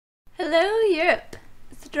Hello Europe!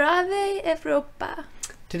 Zdrave Europa!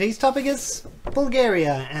 Today's topic is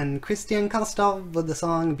Bulgaria and Kristian Kostov with the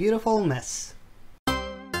song Beautiful Mess.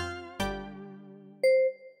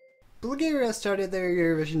 Bulgaria started their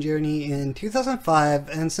Eurovision journey in 2005,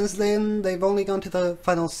 and since then they've only gone to the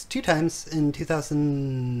finals 2 times, in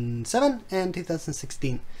 2007 and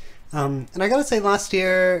 2016. And I gotta say, last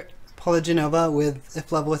year Genova with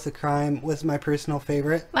If Love Was a Crime was my personal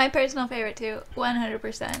favorite. My personal favorite too,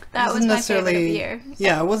 100%. That was my favorite of the year.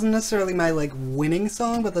 Yeah, it wasn't necessarily my winning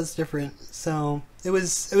song, but that's different. So it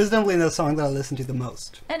was definitely the song that I listened to the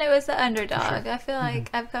most. And it was the underdog. Sure. I feel like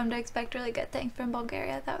I've come to expect really good things from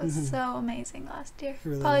Bulgaria. That was so amazing last year.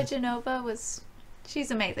 Really Genova she's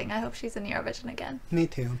amazing. I hope she's in Eurovision again. Me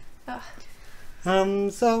too. Ugh.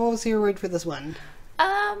 So what was your word for this one?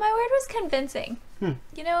 My word was convincing.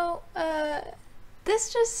 You know,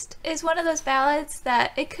 this just is one of those ballads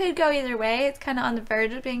that it could go either way. It's kind of on the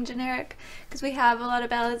verge of being generic because we have a lot of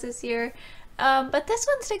ballads this year. But this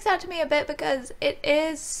one sticks out to me a bit because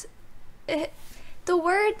the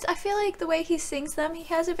words, I feel like the way he sings them, he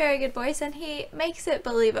has a very good voice and he makes it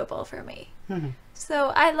believable for me.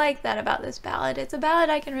 So I like that about this ballad. It's a ballad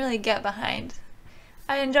I can really get behind.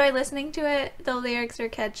 I enjoy listening to it. The lyrics are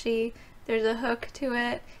catchy. There's a hook to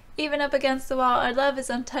it. Even Up Against the Wall, Our Love is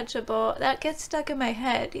Untouchable. That gets stuck in my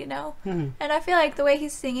head, you know? And I feel like the way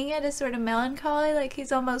he's singing it is sort of melancholy. Like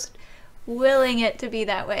he's almost willing it to be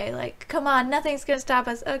that way. Like, come on, nothing's gonna stop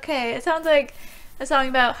us. Okay, it sounds like a song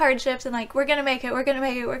about hardships and like, we're gonna make it, we're gonna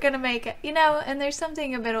make it, we're gonna make it, you know? And there's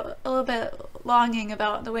something a little bit longing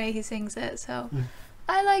about the way he sings it. So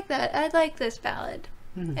I like that. I like this ballad.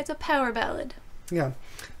 It's a power ballad. Yeah.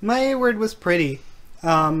 My word was pretty.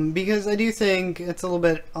 Because I do think it's a little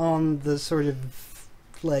bit on the sort of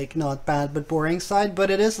not bad but boring side, but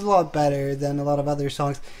it is a lot better than a lot of other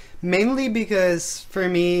songs. Mainly because for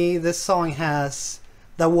me this song has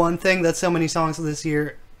the one thing that so many songs this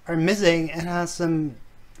year are missing. It has some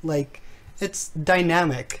it's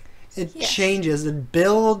dynamic. It changes, it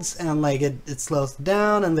builds, and it slows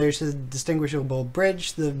down, and there's a distinguishable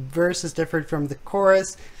bridge. The verse is different from the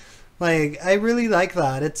chorus. I really like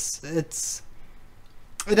that.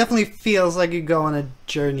 It definitely feels like you go on a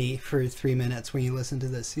journey for 3 minutes when you listen to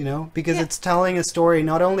this, you know? Because it's telling a story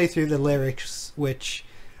not only through the lyrics, which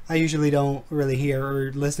I usually don't really hear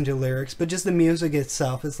or listen to lyrics, but just the music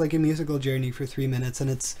itself. It's like a musical journey for 3 minutes,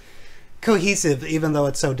 and it's cohesive even though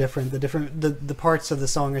it's so different. The parts of the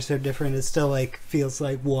song are so different, it still feels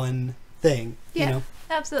like one thing, you know?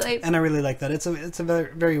 Absolutely. And I really like that. It's a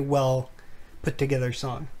very, very well put together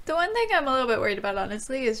song. The one thing I'm a little bit worried about,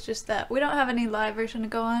 honestly, is just that we don't have any live version to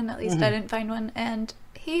go on. At least I didn't find one. And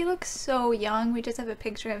he looks so young. We just have a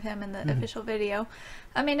picture of him in the official video.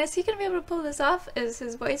 I mean, is he going to be able to pull this off? Is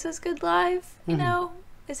his voice as good live? You know?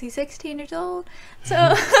 Is he 16 years old? So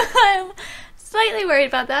I'm slightly worried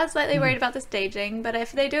about that. Slightly worried about the staging. But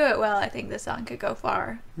if they do it well, I think this song could go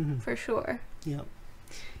far. For sure. Yeah.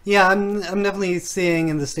 Yeah, I'm definitely seeing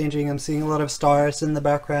in the staging, I'm seeing a lot of stars in the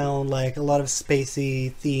background, a lot of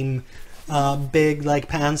spacey theme, big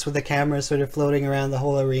pans with the camera sort of floating around the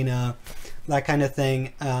whole arena, that kind of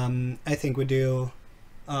thing. I think would do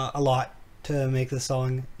a lot to make the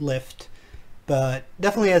song lift. But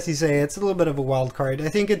definitely, as you say, it's a little bit of a wild card. I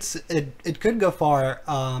think it could go far,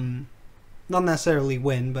 not necessarily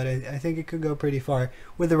win, but I think it could go pretty far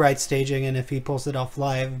with the right staging and if he pulls it off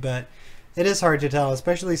live. But it is hard to tell,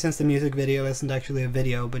 especially since the music video isn't actually a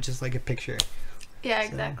video, but just a picture. Yeah,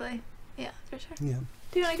 exactly. Yeah, for sure. Yeah.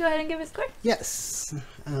 Do you want to go ahead and give a score? Yes.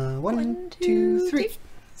 1, 2, 3,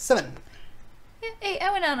 7. Yeah, 8.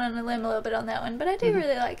 I went out on a limb a little bit on that one, but I do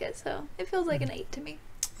really like it, so it feels like an 8 to me.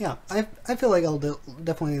 Yeah, I feel like I'll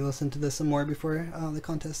definitely listen to this some more before the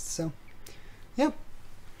contest, so yeah.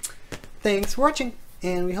 Thanks for watching,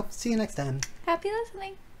 and we hope to see you next time. Happy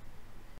listening!